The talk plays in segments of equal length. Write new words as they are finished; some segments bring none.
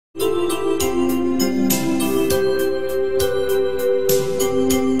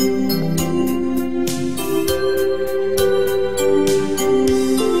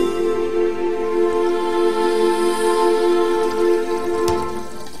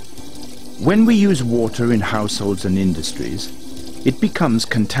When we use water in households and industries, it becomes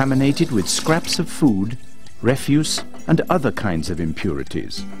contaminated with scraps of food, refuse, and other kinds of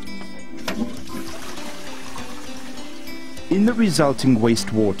impurities. In the resulting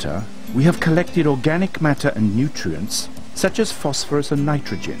wastewater, we have collected organic matter and nutrients such as phosphorus and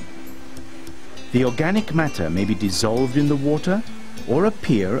nitrogen. The organic matter may be dissolved in the water or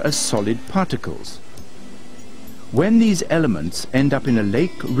appear as solid particles. When these elements end up in a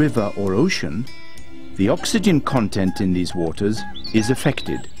lake, river, or ocean, the oxygen content in these waters is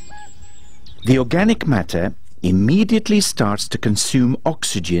affected. The organic matter immediately starts to consume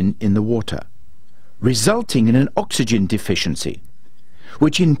oxygen in the water, resulting in an oxygen deficiency,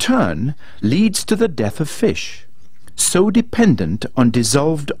 which in turn leads to the death of fish, so dependent on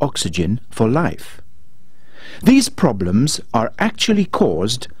dissolved oxygen for life. These problems are actually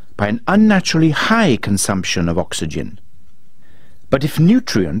caused by an unnaturally high consumption of oxygen. But if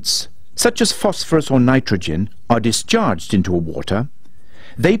nutrients, such as phosphorus or nitrogen, are discharged into a water,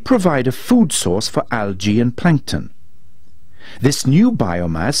 they provide a food source for algae and plankton. This new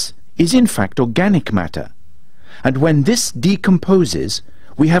biomass is in fact organic matter, and when this decomposes,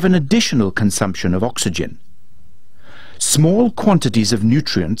 we have an additional consumption of oxygen. Small quantities of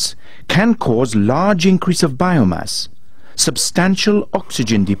nutrients can cause large increase of biomass, substantial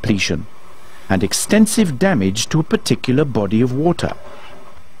oxygen depletion, and extensive damage to a particular body of water.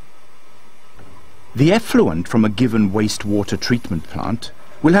 The effluent from a given wastewater treatment plant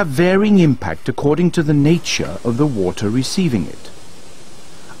will have varying impact according to the nature of the water receiving it.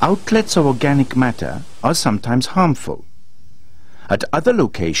 Outlets of organic matter are sometimes harmful. At other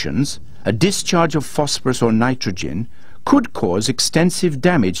locations, a discharge of phosphorus or nitrogen could cause extensive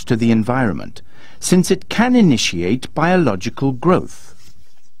damage to the environment, since it can initiate biological growth.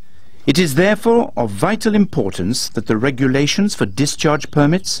 It is therefore of vital importance that the regulations for discharge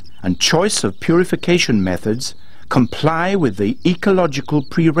permits and choice of purification methods comply with the ecological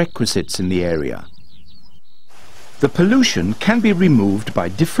prerequisites in the area. The pollution can be removed by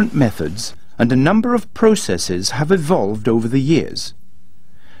different methods, and a number of processes have evolved over the years.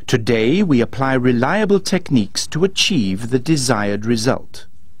 Today we apply reliable techniques to achieve the desired result.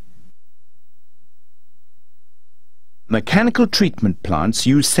 Mechanical treatment plants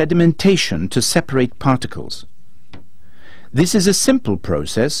use sedimentation to separate particles. This is a simple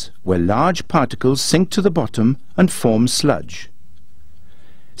process where large particles sink to the bottom and form sludge.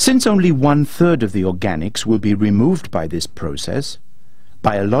 Since only 1/3 of the organics will be removed by this process,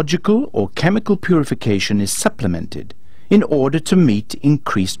 biological or chemical purification is supplemented in order to meet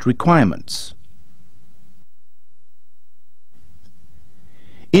increased requirements.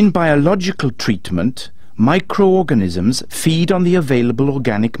 In biological treatment, microorganisms feed on the available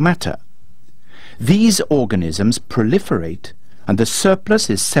organic matter. These organisms proliferate and the surplus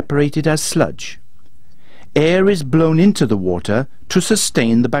is separated as sludge. Air is blown into the water to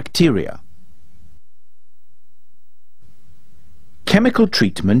sustain the bacteria. Chemical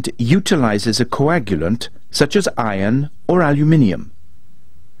treatment utilizes a coagulant such as iron or aluminium.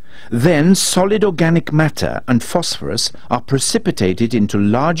 Then solid organic matter and phosphorus are precipitated into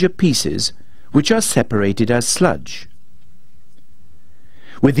larger pieces which are separated as sludge.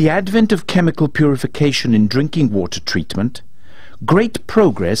 With the advent of chemical purification in drinking water treatment, great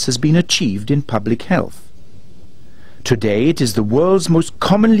progress has been achieved in public health. Today it is the world's most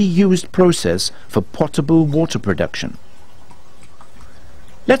commonly used process for potable water production.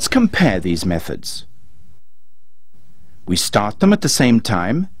 Let's compare these methods. We start them at the same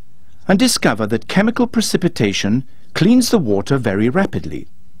time and discover that chemical precipitation cleans the water very rapidly.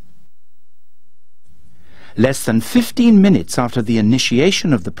 Less than 15 minutes after the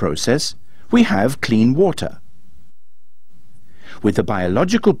initiation of the process, we have clean water. With the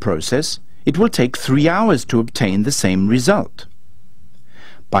biological process, it will take 3 hours to obtain the same result.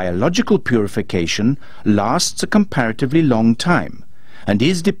 Biological purification lasts a comparatively long time and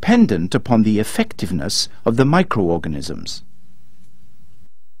is dependent upon the effectiveness of the microorganisms.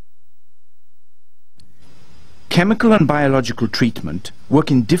 Chemical and biological treatment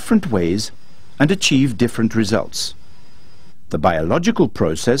work in different ways and achieve different results. The biological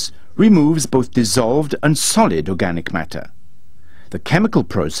process removes both dissolved and solid organic matter. The chemical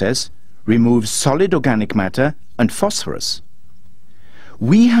process removes solid organic matter and phosphorus.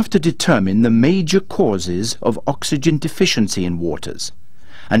 We have to determine the major causes of oxygen deficiency in waters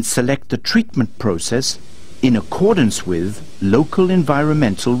and select the treatment process in accordance with local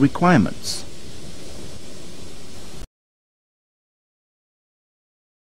environmental requirements.